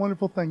good and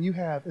wonderful thing you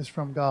have is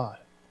from God.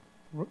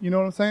 You know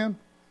what I'm saying?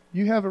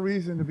 You have a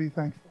reason to be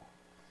thankful.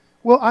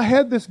 Well, I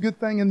had this good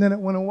thing and then it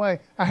went away.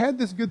 I had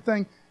this good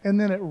thing and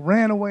then it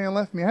ran away and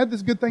left me. I had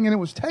this good thing and it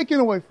was taken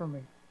away from me.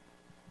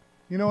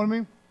 You know what I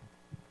mean?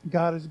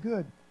 God is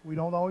good. We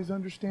don't always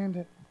understand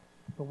it,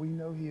 but we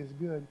know He is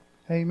good.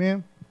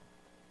 Amen.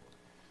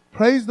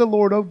 Praise the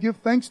Lord. Oh, give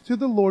thanks to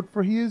the Lord,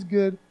 for He is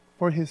good,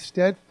 for His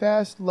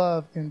steadfast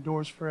love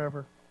endures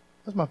forever.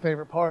 That's my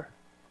favorite part.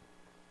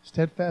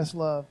 Steadfast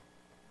love.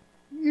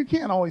 You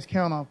can't always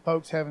count on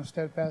folks having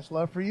steadfast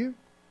love for you.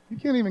 You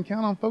can't even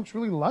count on folks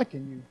really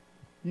liking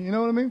you. You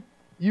know what I mean?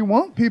 You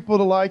want people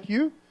to like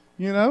you,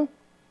 you know.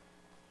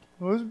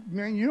 Well,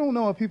 man, you don't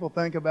know what people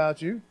think about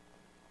you,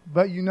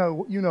 but you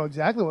know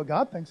exactly what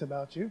God thinks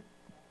about you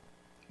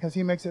because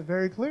He makes it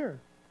very clear.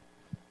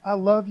 I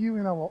love you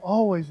and I will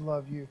always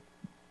love you.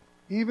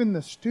 Even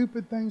the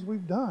stupid things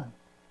we've done,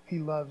 He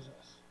loves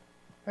us.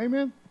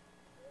 Amen?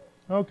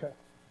 Okay.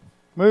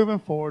 Moving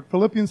forward.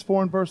 Philippians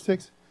 4 and verse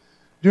 6.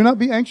 Do not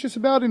be anxious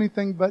about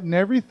anything, but in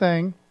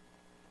everything,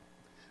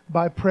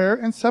 by prayer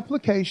and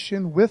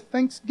supplication, with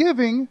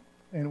thanksgiving,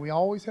 and we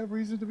always have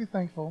reason to be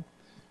thankful,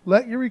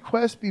 let your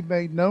requests be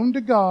made known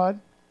to God,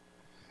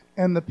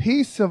 and the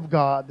peace of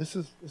God. This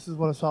is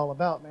what it's all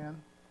about, man.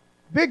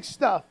 Big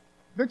stuff.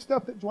 Big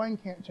stuff that Dwayne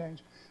can't change.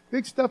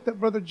 Big stuff that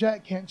Brother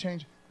Jack can't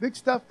change. Big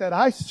stuff that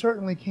I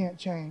certainly can't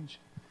change.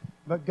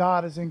 But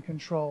God is in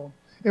control.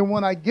 And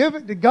when I give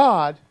it to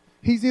God,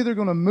 He's either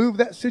going to move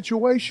that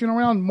situation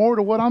around more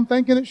to what I'm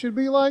thinking it should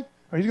be like,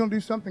 or He's going to do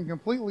something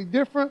completely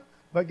different.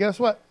 But guess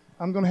what?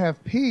 I'm going to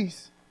have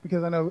peace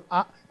because I know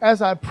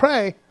as I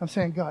pray, I'm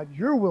saying, God,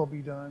 your will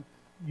be done.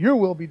 Your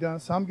will be done.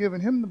 So I'm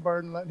giving Him the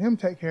burden, letting Him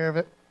take care of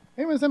it.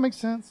 Anyway, does that make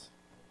sense?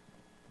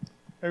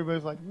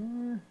 Everybody's like,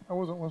 I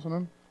wasn't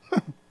listening.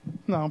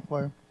 No, I'm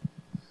playing.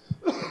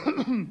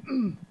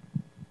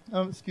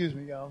 Excuse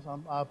me, guys.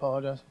 I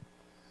apologize.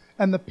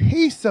 And the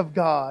peace of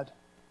God.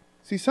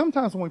 See,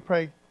 sometimes when we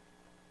pray,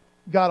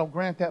 God will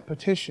grant that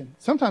petition.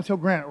 Sometimes He'll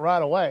grant it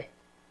right away.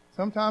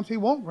 Sometimes He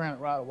won't grant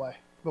it right away.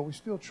 But we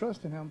still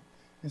trust in Him.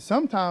 And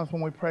sometimes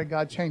when we pray,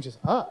 God changes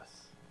us.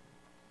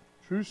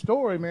 True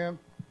story, man.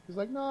 He's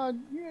like, no,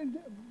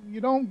 you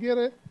don't get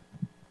it.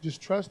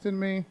 Just trust in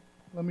me.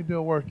 Let me do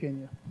a work in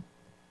you.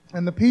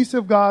 And the peace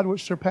of God,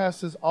 which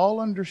surpasses all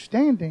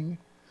understanding,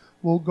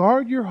 will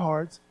guard your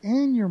hearts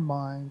and your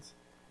minds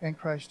in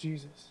Christ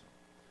Jesus.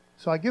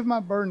 So I give my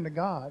burden to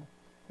God,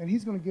 and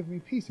He's going to give me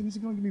peace. And He's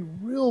going to give me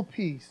real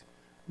peace.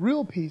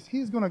 Real peace.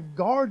 He's going to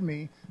guard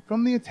me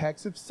from the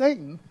attacks of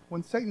Satan.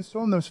 When Satan's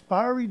throwing those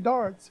fiery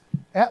darts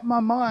at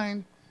my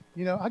mind,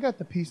 you know, I got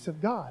the peace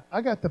of God.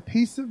 I got the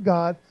peace of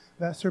God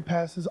that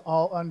surpasses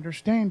all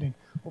understanding.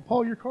 Well,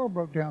 Paul, your car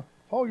broke down.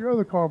 Paul, your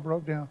other car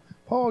broke down.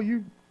 Paul,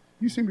 you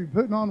seem to be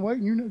putting on weight.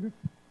 And you know.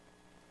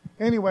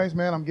 Anyways,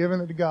 man, I'm giving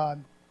it to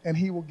God, and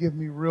He will give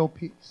me real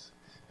peace.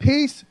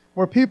 Peace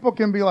where people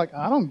can be like,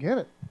 I don't get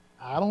it.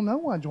 I don't know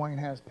why Dwayne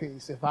has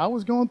peace. If I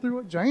was going through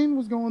what Jane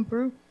was going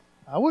through,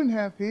 I wouldn't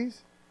have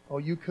peace. Oh,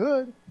 you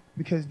could,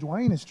 because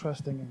Dwayne is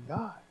trusting in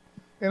God.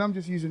 And I'm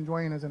just using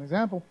Dwayne as an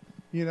example.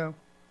 You know,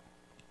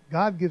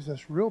 God gives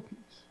us real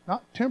peace,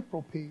 not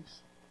temporal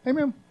peace.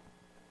 Amen.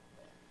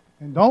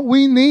 And don't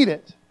we need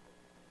it?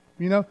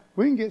 You know,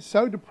 we can get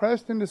so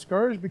depressed and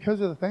discouraged because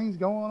of the things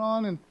going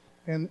on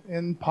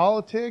in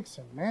politics.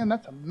 And man,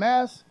 that's a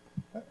mess.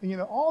 You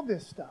know, all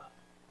this stuff.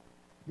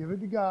 Give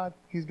it to God.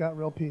 He's got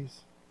real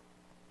peace.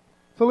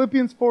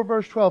 Philippians 4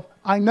 verse 12.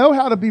 I know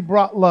how to be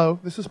brought low.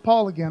 This is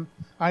Paul again.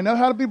 I know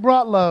how to be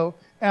brought low,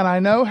 and I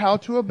know how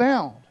to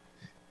abound.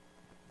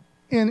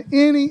 In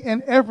any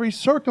and every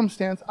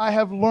circumstance, I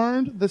have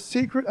learned the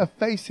secret of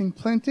facing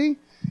plenty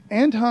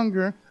and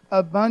hunger,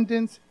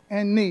 abundance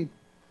and need.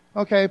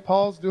 Okay,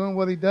 Paul's doing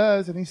what he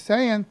does, and he's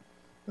saying,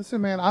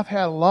 listen, man, I've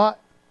had a lot,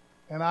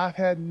 and I've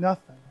had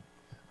nothing.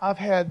 I've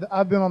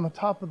been on the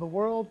top of the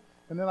world,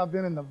 and then I've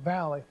been in the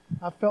valley.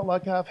 I felt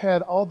like I've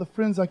had all the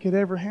friends I could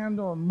ever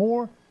handle and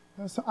more.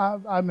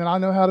 I mean, I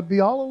know how to be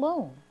all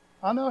alone.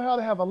 I know how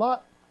to have a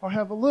lot or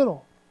have a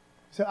little.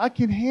 He said, I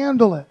can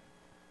handle it.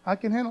 I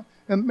can handle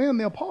it. And man,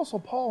 the Apostle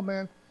Paul,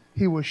 man,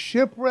 he was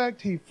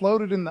shipwrecked. He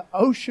floated in the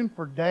ocean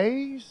for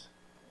days.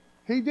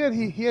 He did.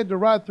 He had to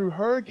ride through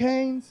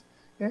hurricanes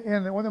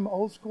in one of them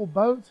old school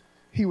boats.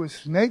 He was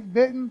snake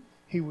bitten.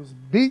 He was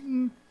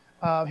beaten.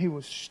 He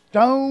was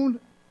stoned.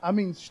 I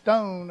mean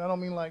stoned.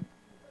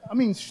 I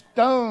mean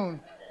stone.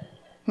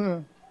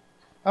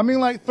 I mean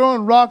like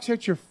throwing rocks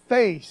at your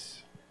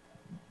face.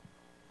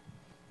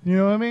 You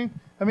know what I mean?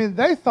 I mean,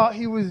 they thought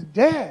he was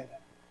dead.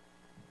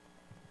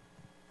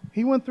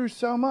 He went through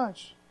so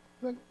much.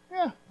 Like,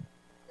 yeah,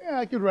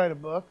 I could write a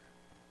book.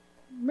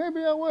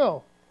 Maybe I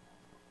will.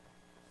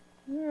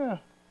 Yeah,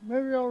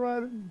 maybe I'll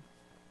write it and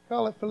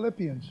call it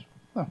Philippians.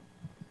 Huh.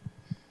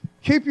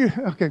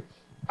 Okay.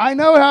 I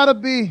know how to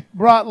be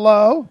brought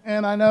low,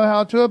 and I know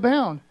how to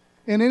abound.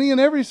 In any and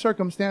every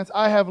circumstance,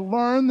 I have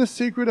learned the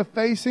secret of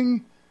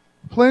facing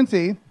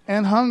plenty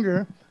and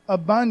hunger,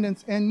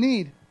 abundance and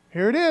need.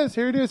 Here it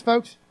is,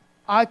 folks.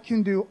 I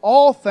can do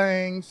all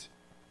things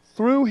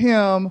through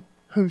Him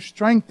who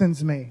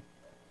strengthens me.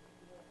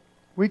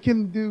 We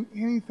can do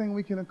anything.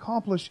 We can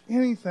accomplish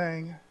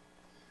anything.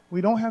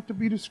 We don't have to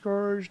be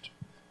discouraged.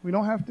 We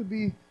don't have to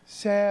be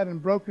sad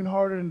and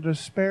brokenhearted and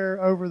despair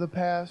over the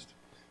past.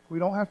 We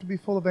don't have to be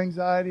full of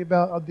anxiety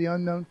about the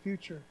unknown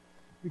future,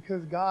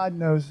 because God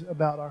knows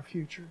about our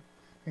future,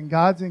 and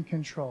God's in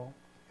control.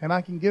 And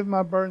I can give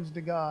my burdens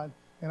to God,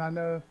 and I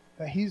know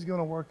that He's going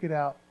to work it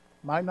out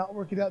Might not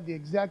work it out the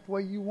exact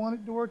way you want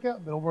it to work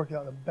out, but it'll work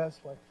out the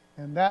best way.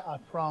 And that I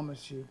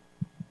promise you.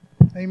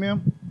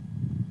 Amen.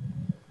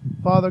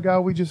 Father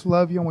God, we just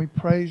love you and we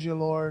praise you,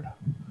 Lord.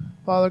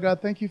 Father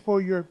God, thank you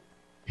for your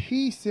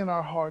peace in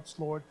our hearts,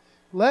 Lord.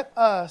 Let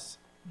us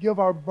give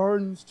our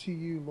burdens to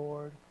you,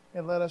 Lord,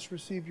 and let us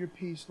receive your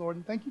peace, Lord.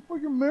 And thank you for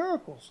your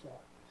miracles, Lord.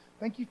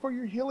 Thank you for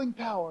your healing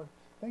power.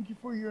 Thank you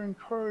for your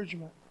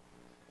encouragement.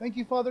 Thank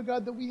you, Father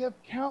God, that we have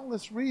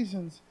countless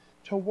reasons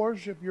to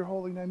worship your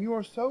holy name. You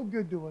are so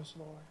good to us,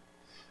 Lord.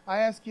 I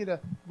ask you to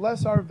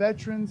bless our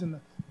veterans and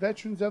the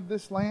veterans of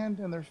this land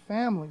and their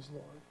families,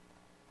 Lord.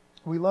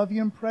 We love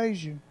you and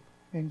praise you.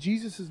 In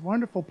Jesus'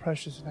 wonderful,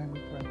 precious name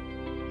we pray.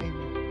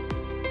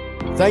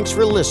 Amen. Thanks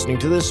for listening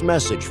to this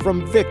message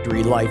from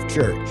Victory Life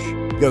Church.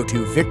 Go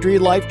to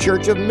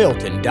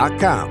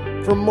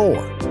victorylifechurchofmilton.com for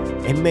more,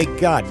 and may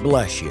God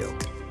bless you.